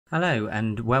Hello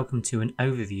and welcome to an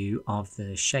overview of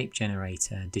the shape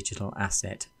generator digital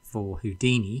asset for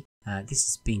Houdini. This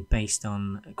has been based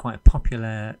on quite a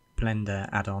popular Blender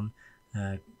add-on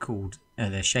called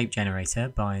the shape generator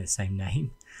by the same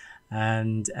name,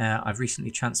 and I've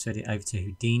recently transferred it over to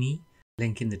Houdini.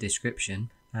 Link in the description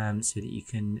so that you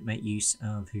can make use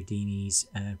of Houdini's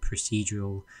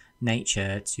procedural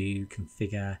nature to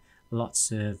configure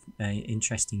lots of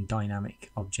interesting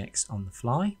dynamic objects on the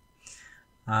fly.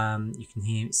 You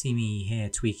can see me here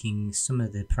tweaking some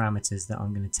of the parameters that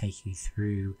I'm going to take you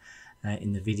through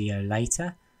in the video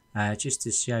later, just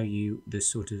to show you the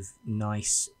sort of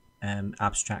nice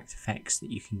abstract effects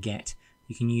that you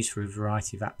can use for a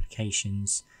variety of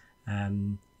applications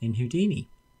in Houdini.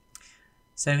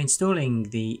 So installing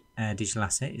the digital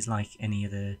asset is like any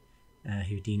other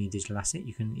Houdini digital asset.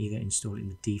 You can either install it in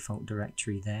the default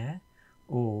directory there,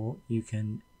 or you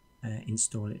can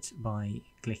install it by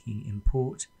clicking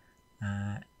import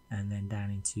and then down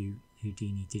into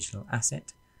Houdini digital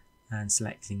asset and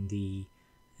selecting the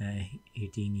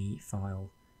Houdini file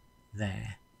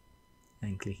there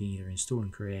and clicking either install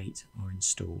and create or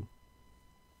install.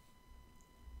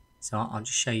 So I'll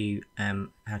just show you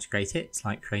how to create it. It's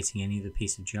like creating any other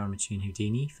piece of geometry in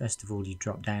Houdini. First of all, you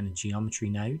drop down a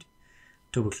geometry node,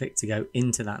 double click to go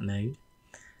into that node,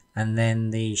 and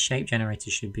then the shape generator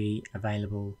should be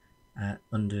available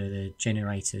under the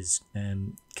generators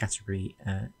category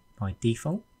by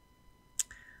default,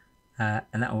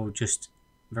 and that will just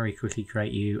very quickly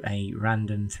create you a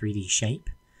random 3D shape.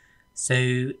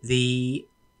 So the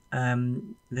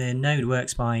node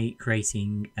works by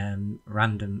creating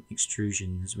random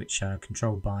extrusions which are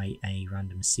controlled by a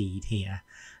random seed here,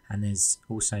 and there's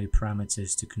also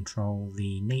parameters to control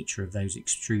the nature of those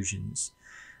extrusions.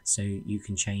 So you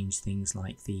can change things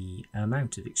like the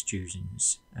amount of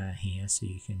extrusions here, so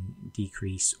you can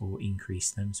decrease or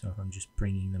increase them. So if I'm just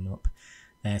bringing them up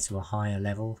there to a higher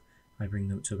level, if I bring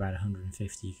them up to about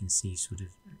 150, you can see sort of,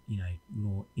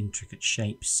 more intricate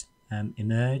shapes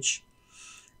emerge.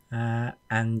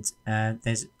 And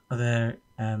there's other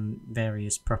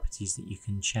various properties that you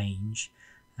can change.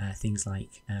 Things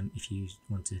like if you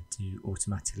wanted to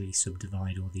automatically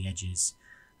subdivide all the edges,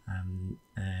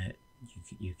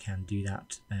 you can do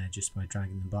that just by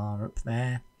dragging the bar up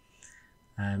there.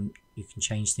 You can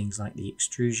change things like the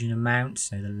extrusion amount,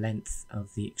 so the length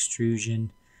of the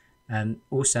extrusion.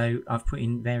 Also, I've put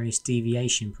in various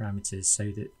deviation parameters so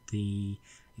that the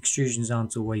extrusions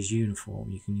aren't always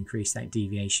uniform. You can increase that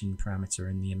deviation parameter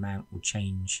and the amount will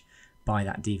change by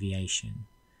that deviation.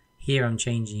 Here I'm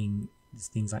changing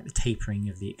things like the tapering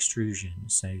of the extrusion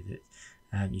so that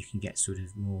you can get sort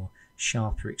of more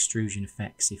sharper extrusion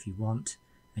effects if you want,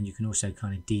 and you can also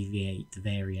kind of deviate the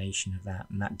variation of that,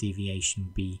 and that deviation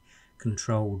will be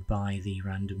controlled by the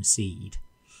random seed.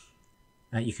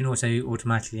 You can also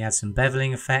automatically add some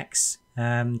beveling effects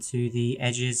to the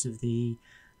edges of the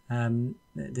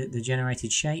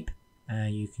generated shape.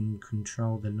 You can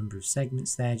control the number of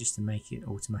segments there just to make it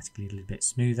automatically a little bit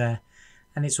smoother.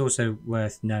 And it's also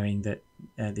worth knowing that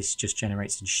this just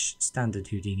generates a standard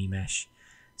Houdini mesh,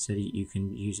 so that you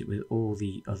can use it with all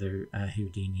the other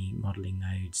Houdini modeling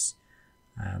nodes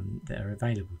that are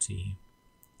available to you,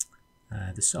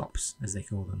 the SOPs as they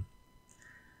call them.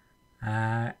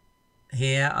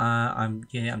 Here I'm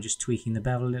just tweaking the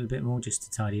bevel a little bit more just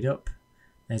to tidy it up.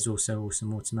 There's also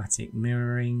some automatic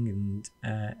mirroring and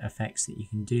effects that you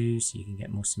can do, so you can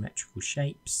get more symmetrical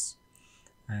shapes.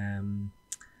 And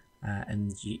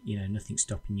nothing's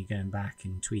stopping you going back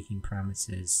and tweaking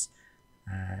parameters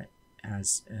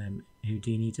as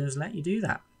Houdini does let you do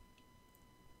that.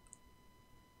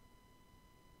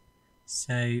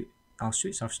 So I'll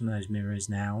switch off some of those mirrors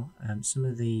now. Some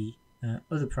of the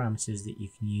other parameters that you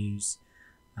can use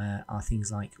are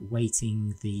things like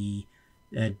weighting the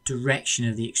direction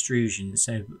of the extrusion.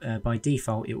 So by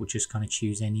default it will just kind of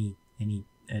choose any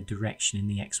direction in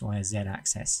the X, Y or Z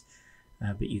axis.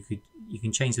 But you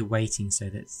can change the weighting so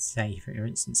that, say for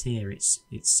instance here,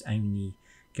 it's only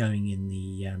going in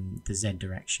the Z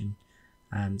direction,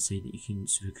 so that you can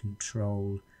sort of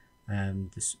control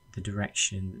the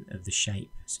direction of the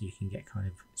shape, so you can get kind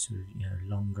of sort of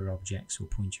longer objects or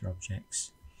pointier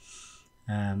objects.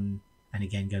 And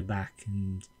again, go back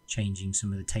and changing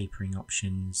some of the tapering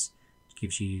options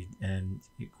gives you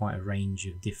quite a range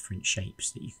of different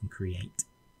shapes that you can create.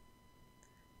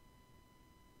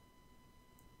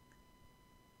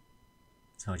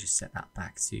 So I'll just set that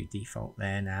back to default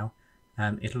there now.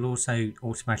 It'll also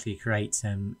automatically create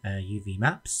UV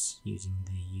maps using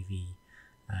the UV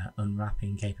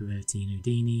unwrapping capability in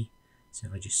Houdini. So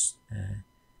if I just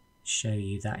show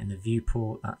you that in the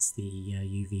viewport. That's the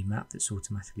UV map that's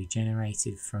automatically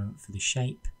generated for the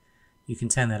shape. You can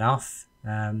turn that off.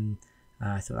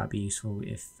 I thought that'd be useful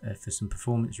if for some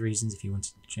performance reasons, if you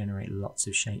wanted to generate lots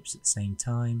of shapes at the same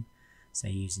time, say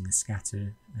using the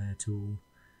scatter tool.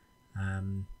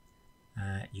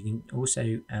 You can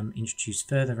also introduce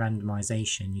further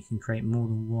randomization. You can create more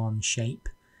than one shape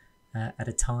at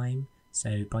a time.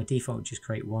 So by default, just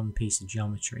create one piece of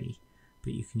geometry,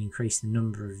 but you can increase the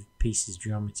number of pieces of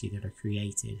geometry that are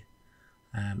created.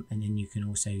 And then you can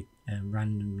also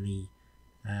randomly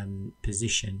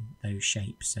position those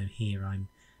shapes. So here I'm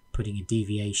putting a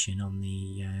deviation on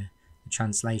the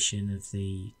translation of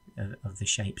the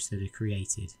shapes that are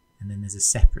created, and then there's a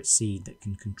separate seed that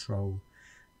can control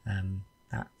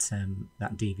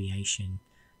that deviation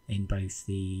in both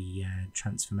the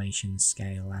transformation,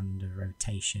 scale, and the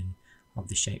rotation of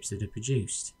the shapes that are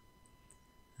produced.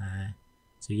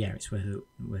 So yeah, it's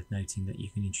worth noting that you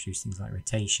can introduce things like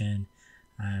rotation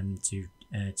to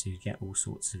get all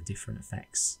sorts of different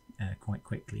effects quite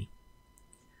quickly.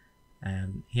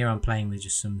 Here I'm playing with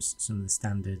just some of the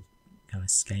standard kind of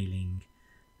scaling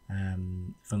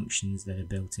functions that are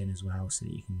built in as well, so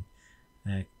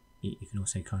that you can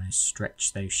also kind of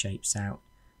stretch those shapes out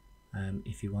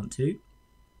if you want to.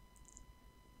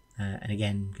 And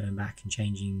again, going back and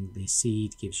changing the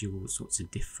seed gives you all sorts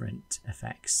of different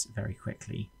effects very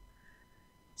quickly.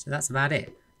 So that's about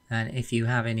it. And if you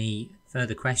have any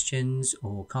further questions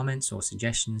or comments or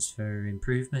suggestions for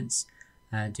improvements,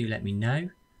 do let me know.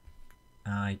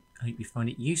 I hope you find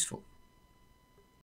it useful.